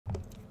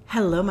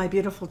Hello, my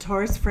beautiful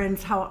Taurus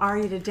friends. How are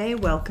you today?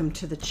 Welcome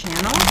to the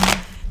channel.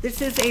 This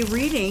is a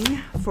reading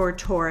for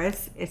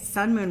Taurus. It's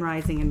Sun, Moon,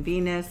 Rising, and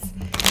Venus.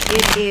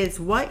 It is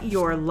what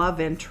your love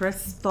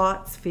interests,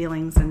 thoughts,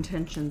 feelings,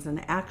 intentions,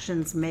 and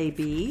actions may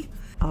be.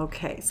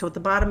 Okay, so at the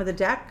bottom of the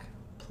deck,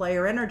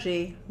 player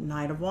energy,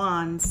 Knight of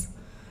Wands.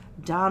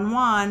 Don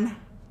Juan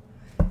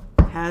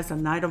has a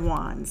Knight of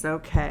Wands.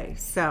 Okay,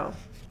 so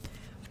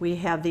we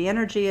have the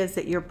energy is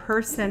that your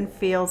person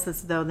feels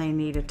as though they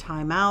need a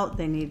timeout,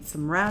 they need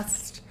some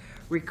rest,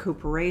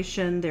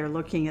 recuperation. They're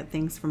looking at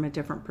things from a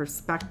different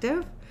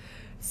perspective.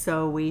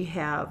 So we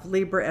have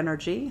Libra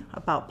energy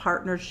about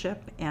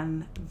partnership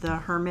and the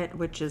Hermit,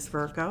 which is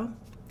Virgo.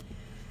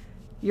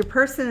 Your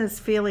person is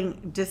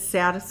feeling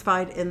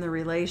dissatisfied in the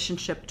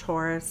relationship,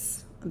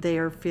 Taurus. They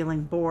are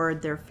feeling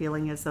bored. They're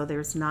feeling as though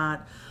there's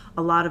not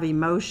a lot of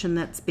emotion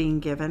that's being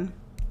given.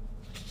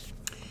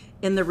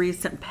 In the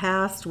recent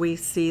past, we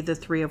see the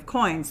Three of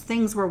Coins.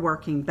 Things were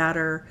working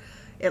better.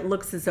 It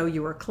looks as though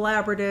you were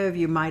collaborative.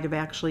 You might have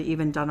actually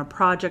even done a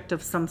project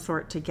of some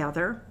sort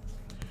together.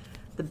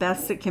 The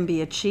best that can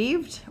be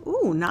achieved.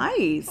 Ooh,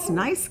 nice.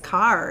 Nice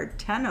card.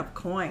 10 of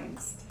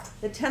Coins.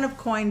 The 10 of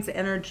Coins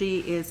energy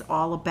is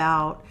all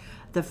about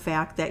the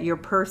fact that your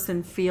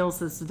person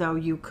feels as though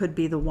you could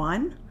be the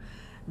one.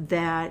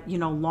 That, you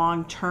know,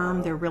 long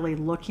term, they're really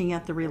looking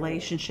at the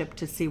relationship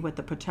to see what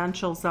the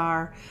potentials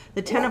are.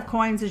 The 10 of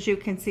Coins, as you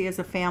can see, is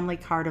a family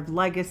card of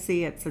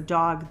legacy. It's a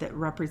dog that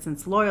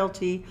represents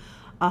loyalty,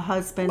 a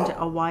husband,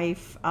 a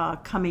wife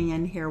coming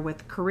in here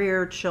with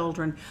career,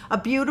 children, a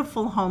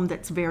beautiful home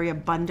that's very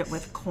abundant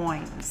with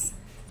coins.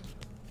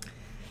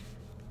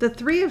 The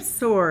Three of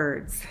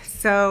Swords.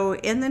 So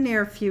in the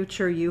near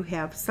future, you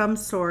have some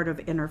sort of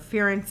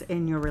interference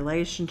in your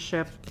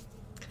relationship.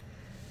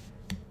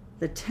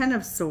 The 10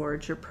 of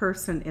Swords, your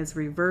person is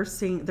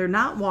reversing. They're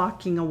not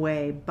walking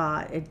away,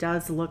 but it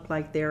does look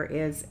like there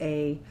is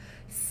a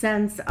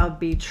sense of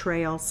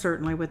betrayal,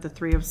 certainly with the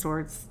 3 of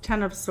Swords.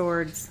 10 of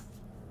Swords.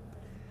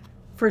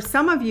 For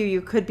some of you,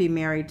 you could be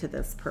married to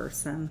this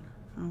person.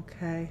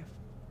 Okay.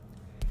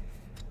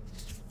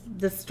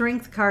 The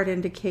Strength card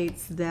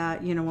indicates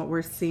that, you know, what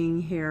we're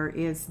seeing here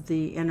is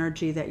the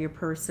energy that your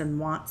person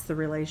wants the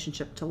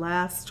relationship to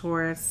last,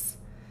 Taurus.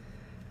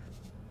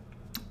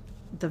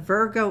 The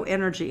Virgo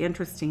energy,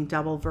 interesting,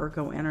 double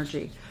Virgo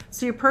energy.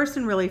 So your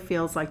person really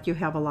feels like you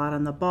have a lot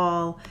on the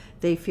ball.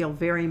 They feel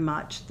very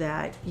much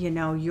that, you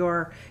know,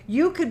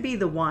 you could be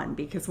the one,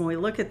 because when we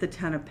look at the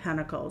 10 of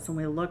Pentacles and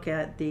we look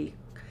at the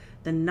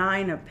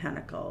 9 of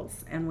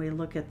Pentacles and we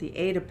look at the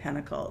 8 of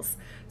Pentacles,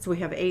 so we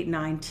have 8,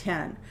 9,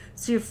 10.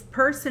 So your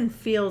person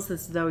feels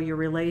as though your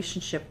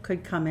relationship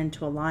could come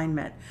into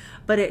alignment,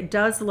 but it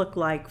does look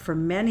like for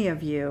many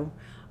of you,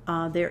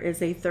 there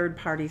is a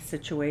third-party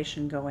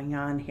situation going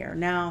on here.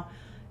 Now,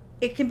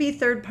 it can be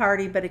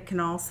third-party, but it can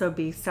also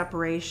be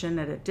separation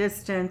at a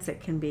distance. It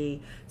can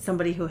be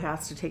somebody who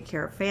has to take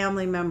care of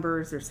family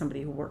members, or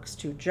somebody who works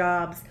 2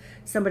 jobs,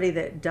 somebody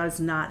that does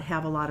not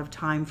have a lot of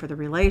time for the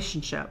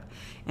relationship.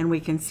 And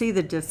we can see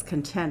the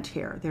discontent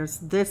here.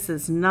 This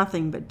is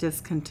nothing but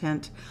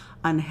discontent,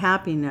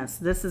 unhappiness.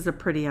 This is a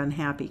pretty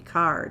unhappy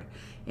card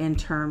in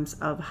terms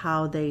of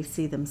how they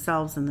see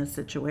themselves in this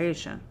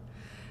situation.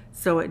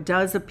 So it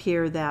does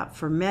appear that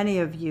for many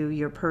of you,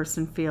 your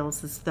person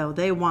feels as though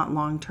they want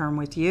long-term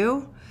with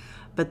you,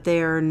 but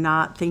they're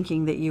not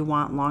thinking that you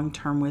want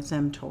long-term with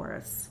them,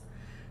 Taurus.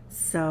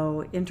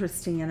 So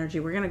interesting energy.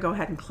 We're going to go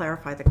ahead and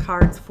clarify the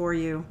cards for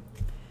you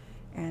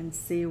and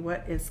see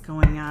what is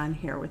going on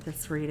here with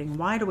this reading.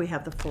 Why do we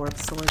have the 4 of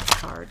Swords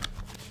card?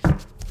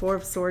 4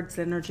 of Swords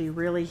energy,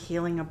 really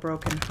healing a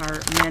broken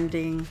heart,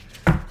 mending,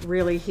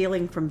 really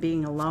healing from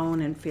being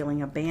alone and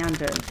feeling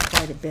abandoned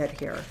quite a bit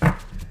here.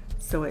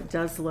 So it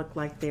does look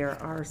like there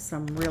are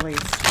some really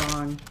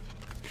strong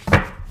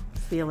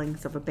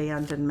feelings of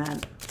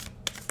abandonment.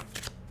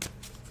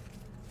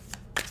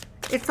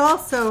 It's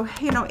also,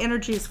 you know,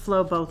 energies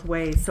flow both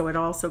ways. So it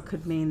also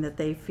could mean that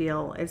they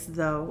feel as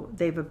though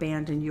they've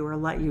abandoned you or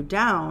let you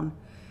down.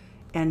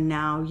 And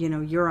now, you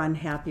know, you're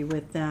unhappy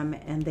with them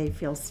and they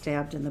feel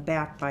stabbed in the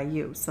back by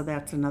you. So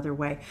that's another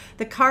way.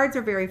 The cards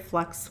are very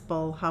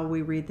flexible. How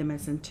we read them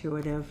is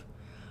intuitive.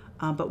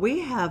 But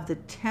we have the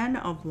 10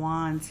 of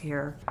Wands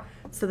here.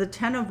 So the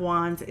 10 of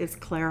Wands is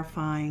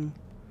clarifying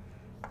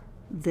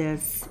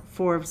this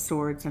 4 of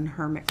Swords and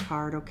Hermit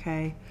card,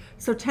 okay?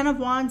 So 10 of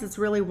Wands is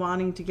really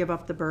wanting to give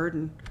up the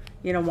burden,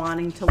 you know,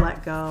 wanting to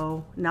let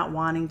go, not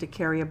wanting to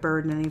carry a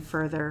burden any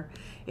further.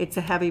 It's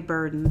a heavy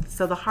burden.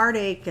 So the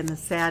heartache and the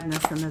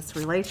sadness in this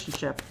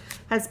relationship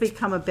has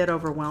become a bit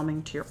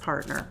overwhelming to your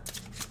partner.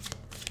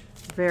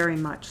 Very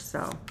much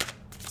so.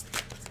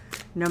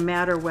 No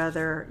matter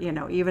whether, you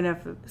know, even if,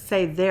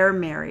 say, they're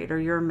married or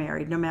you're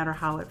married, no matter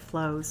how it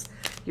flows,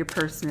 your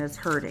person is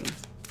hurting.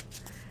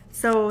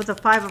 So the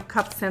 5 of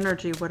Cups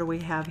energy, what do we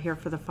have here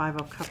for the 5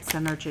 of Cups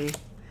energy?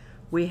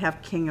 We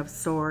have King of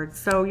Swords.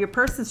 So your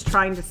person's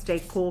trying to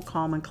stay cool,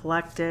 calm, and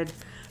collected.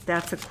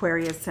 That's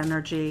Aquarius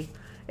energy.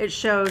 It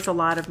shows a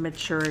lot of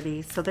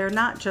maturity. So they're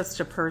not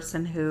just a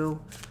person who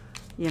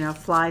you know,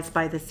 flies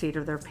by the seat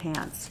of their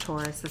pants,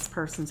 Taurus. This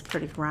person's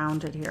pretty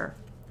grounded here.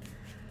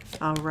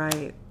 All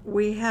right,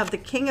 we have the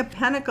King of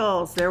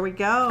Pentacles. There we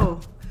go.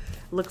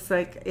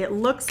 It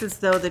looks as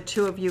though the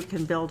two of you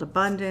can build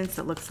abundance.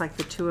 It looks like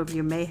the two of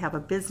you may have a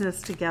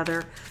business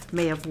together,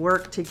 may have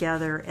worked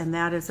together, and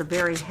that is a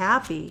very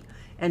happy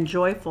and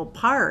joyful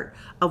part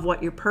of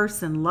what your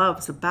person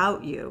loves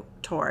about you,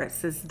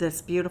 Taurus, is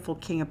this beautiful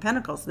King of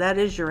Pentacles. That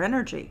is your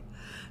energy.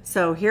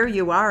 So here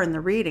you are in the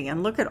reading,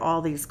 and look at all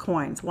these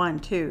coins. 1,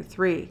 2,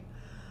 3,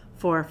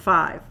 4,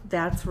 5.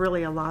 That's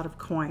really a lot of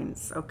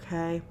coins,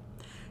 okay?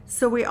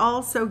 So we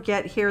also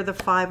get here the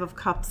Five of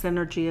Cups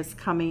energy is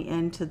coming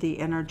into the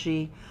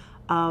energy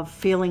of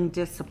feeling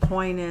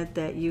disappointed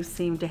that you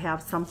seem to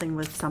have something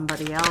with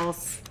somebody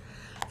else.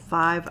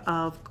 Five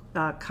of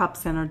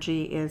Cups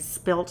energy is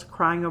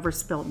crying over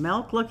spilt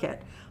milk. Look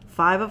at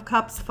Five of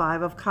Cups,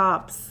 Five of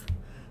Cups.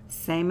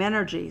 Same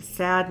energy,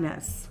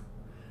 sadness.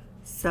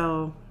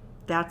 So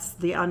that's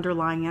the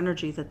underlying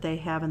energy that they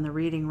have in the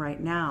reading right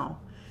now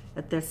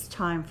at this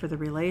time for the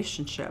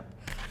relationship.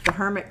 The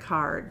Hermit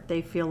card,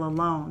 they feel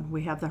alone.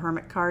 We have the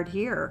Hermit card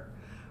here,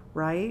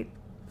 right?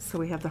 So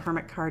we have the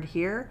Hermit card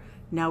here.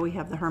 Now we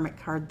have the Hermit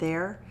card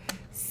there.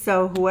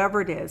 So whoever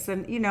it is,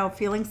 and you know,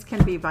 feelings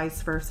can be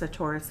vice versa,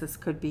 Taurus. This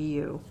could be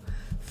you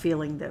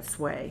feeling this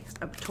way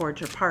towards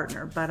your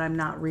partner, but I'm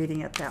not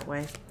reading it that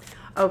way.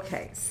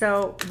 Okay,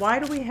 so why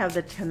do we have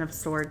the Ten of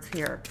Swords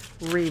here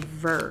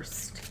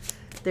reversed?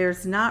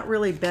 There's not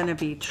really been a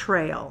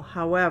betrayal.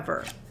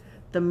 However,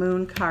 the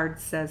Moon card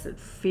says it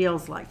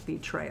feels like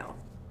betrayal.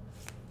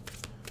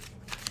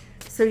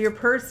 So your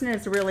person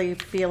is really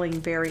feeling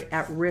very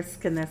at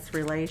risk in this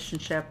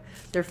relationship.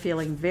 They're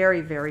feeling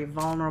very, very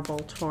vulnerable,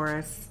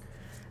 Taurus.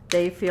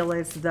 They feel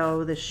as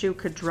though the shoe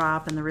could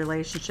drop and the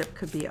relationship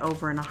could be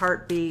over in a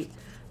heartbeat,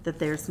 that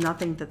there's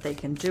nothing that they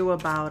can do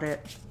about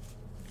it,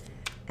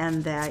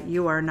 and that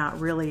you are not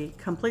really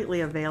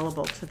completely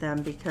available to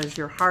them because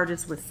your heart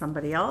is with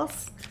somebody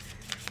else,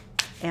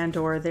 and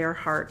or their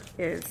heart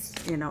is,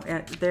 you know,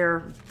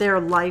 their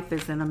life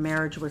is in a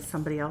marriage with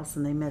somebody else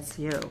and they miss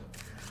you.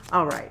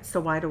 All right, so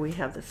why do we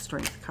have the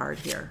Strength card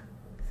here?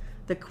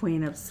 The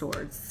Queen of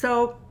Swords.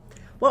 So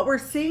what we're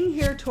seeing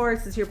here,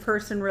 Taurus, is your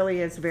person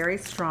really is very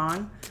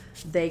strong.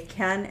 They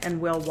can and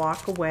will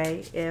walk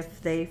away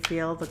if they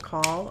feel the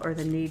call or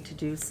the need to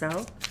do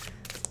so.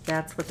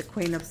 That's what the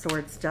Queen of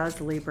Swords does,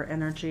 Libra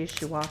energy.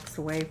 She walks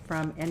away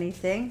from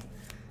anything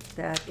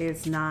that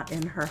is not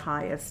in her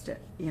highest,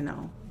 you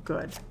know,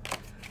 good.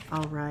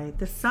 All right,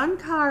 the Sun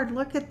card,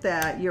 look at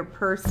that. Your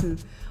person,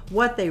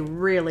 what they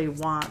really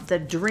want, the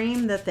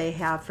dream that they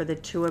have for the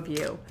two of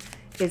you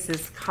is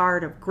this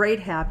card of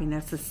great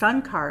happiness. The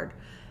Sun card,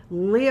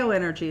 Leo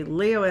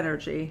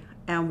energy,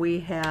 and we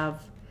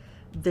have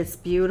this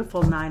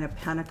beautiful Nine of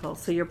Pentacles.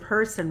 So your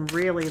person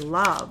really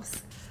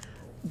loves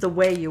the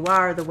way you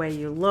are, the way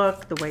you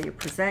look, the way you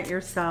present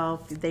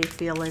yourself. They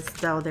feel as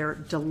though they're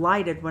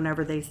delighted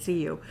whenever they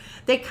see you.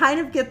 They kind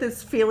of get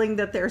this feeling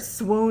that they're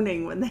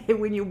swooning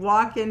when you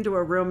walk into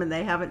a room and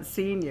they haven't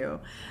seen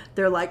you.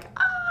 They're like,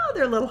 ah,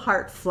 their little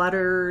heart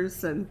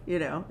flutters, and you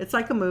know, it's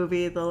like a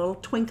movie, the little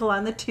twinkle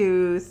on the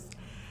tooth.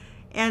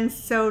 And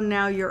so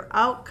now your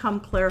outcome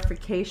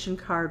clarification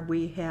card,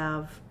 we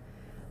have,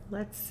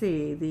 let's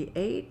see, the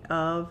Eight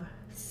of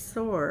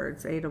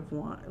Swords, Eight of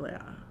Wands,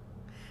 yeah.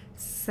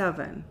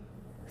 Seven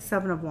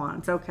of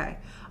Wands. Okay,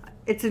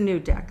 it's a new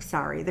deck,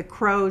 sorry. The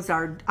crows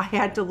are, I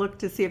had to look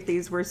to see if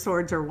these were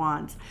swords or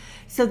wands.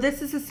 So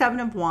this is a Seven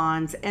of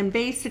Wands, and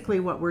basically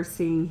what we're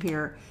seeing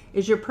here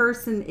is your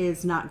person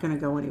is not going to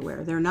go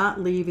anywhere. They're not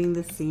leaving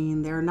the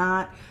scene.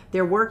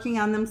 They're working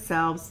on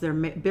themselves. They're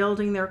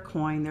building their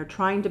coin. They're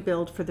trying to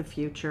build for the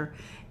future.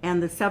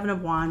 And the Seven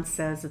of Wands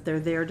says that they're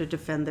there to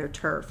defend their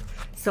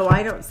turf. So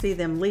I don't see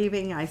them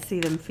leaving. I see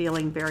them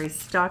feeling very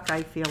stuck.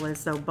 I feel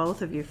as though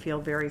both of you feel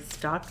very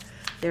stuck.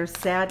 There's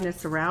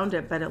sadness around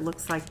it, but it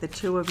looks like the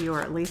two of you,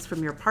 or at least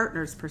from your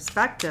partner's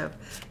perspective,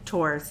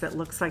 Taurus, it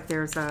looks like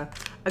there's a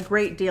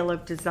great deal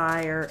of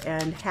desire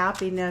and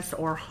happiness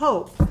or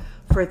hope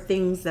for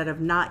things that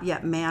have not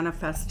yet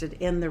manifested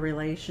in the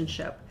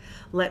relationship.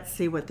 Let's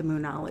see what the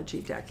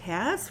Moonology deck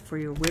has for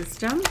your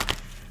wisdom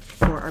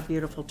for our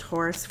beautiful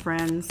Taurus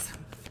friends.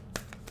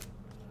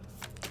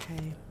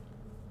 Okay.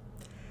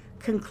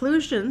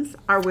 Conclusions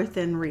are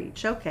within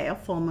reach. Okay, a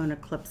full moon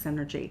eclipse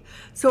energy.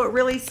 So it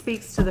really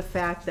speaks to the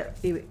fact that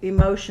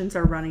emotions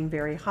are running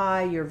very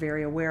high. You're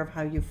very aware of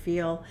how you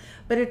feel,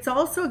 but it's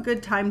also a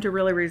good time to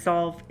really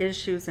resolve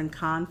issues and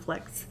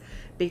conflicts,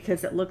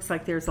 because it looks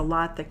like there's a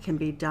lot that can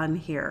be done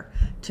here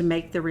to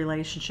make the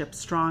relationship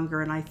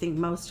stronger. And I think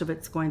most of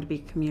it's going to be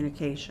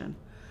communication.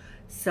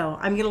 So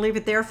I'm going to leave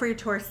it there for you,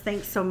 Taurus.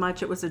 Thanks so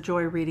much. It was a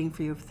joy reading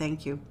for you.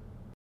 Thank you.